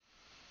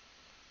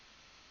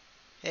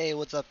Hey,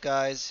 what's up,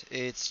 guys?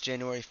 It's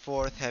January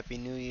 4th. Happy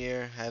New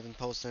Year. Haven't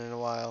posted in a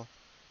while.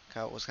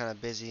 Was kind of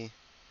busy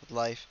with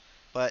life.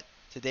 But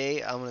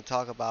today I'm going to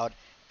talk about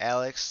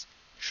Alex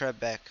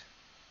Trebek.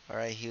 All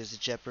right, he was a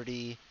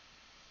Jeopardy,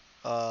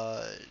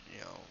 uh, you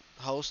know,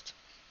 host.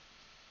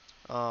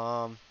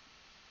 Um,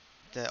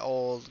 the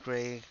old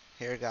gray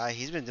hair guy.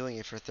 He's been doing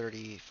it for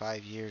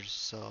 35 years.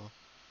 So,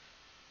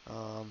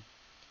 um,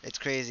 it's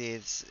crazy.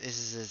 This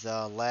is his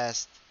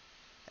last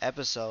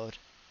episode.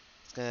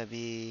 It's gonna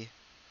be.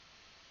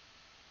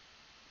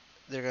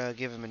 They're gonna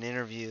give him an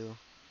interview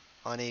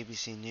on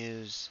ABC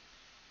News.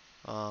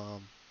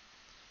 Um,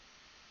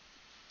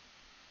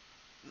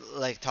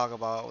 like talk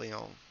about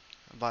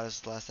about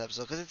his last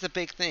episode because it's a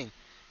big thing.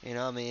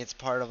 I mean, it's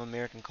part of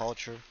American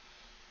culture.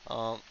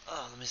 Let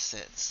me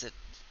sit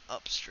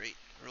up straight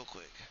real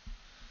quick.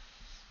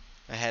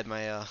 I had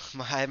my I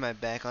had my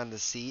back on the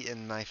seat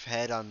and my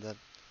head on the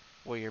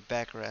where your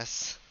back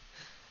rests.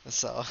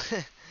 So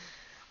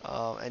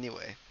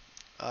anyway,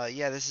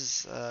 yeah, this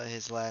is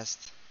his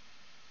last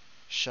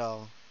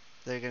show.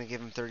 They're gonna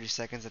give him 30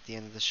 seconds at the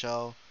end of the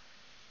show.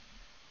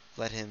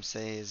 Let him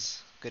say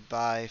his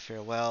goodbye,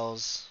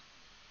 farewells,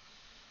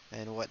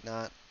 and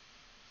whatnot.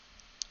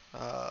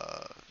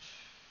 Uh,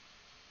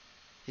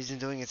 he's been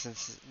doing it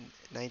since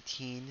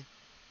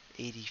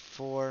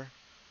 1984,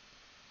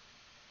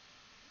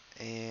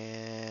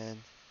 and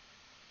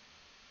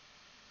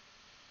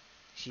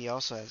he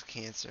also has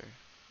cancer.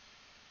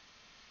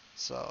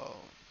 So,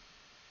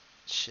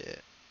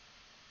 shit,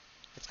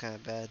 that's kind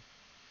of bad.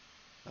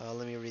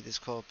 Let me read this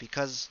quote.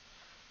 Because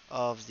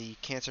of the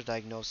cancer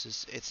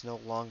diagnosis, it's no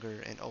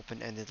longer an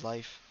open-ended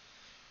life.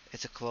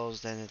 It's a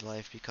closed-ended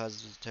life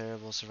because of the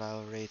terrible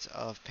survival rates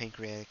of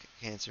pancreatic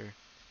cancer,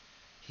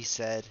 he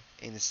said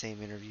in the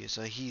same interview.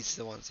 So he's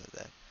the one who said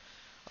that.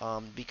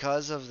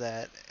 Because of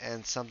that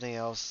and something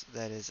else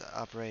that is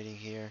operating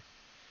here,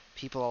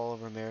 people all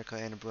over America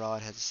and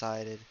abroad have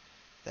decided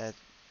that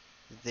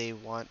they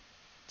want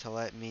to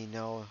let me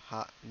know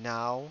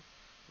now,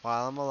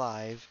 while I'm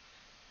alive,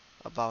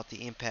 about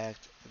the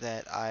impact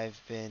that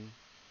I've been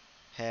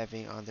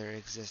having on their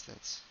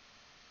existence.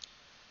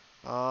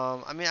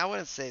 I mean, I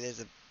wouldn't say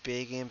there's a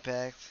big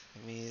impact. I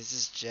mean, it's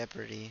just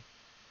Jeopardy.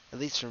 At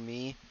least for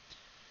me.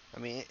 I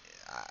mean,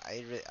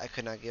 I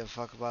could not give a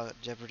fuck about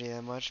Jeopardy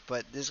that much.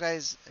 But this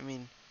guy's, I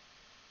mean,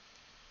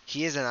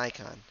 he is an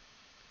icon.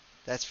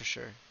 That's for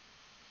sure.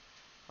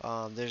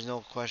 There's no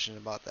question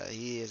about that.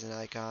 He is an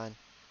icon.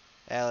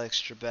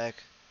 Alex Trebek,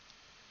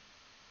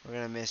 we're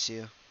gonna miss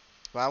you.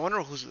 But I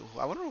wonder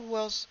who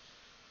else,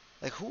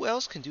 like who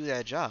else can do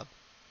that job?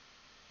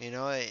 You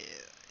know,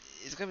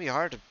 it's gonna be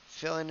hard to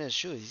fill in his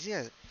shoes.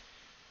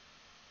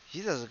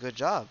 He does a good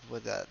job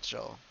with that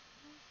show.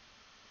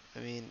 I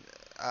mean,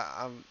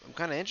 I'm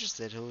kind of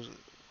interested. Who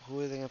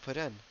are they gonna put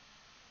in?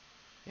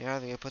 Are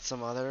they gonna put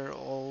some other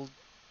old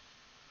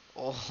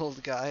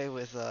guy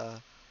with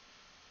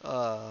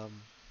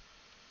um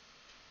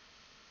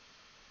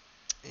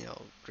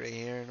gray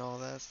hair and all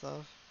that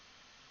stuff?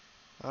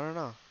 I don't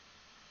know,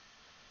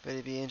 but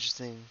it'd be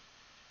interesting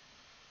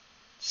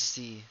to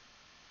see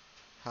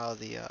how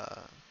the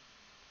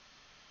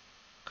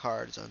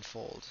cards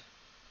unfold.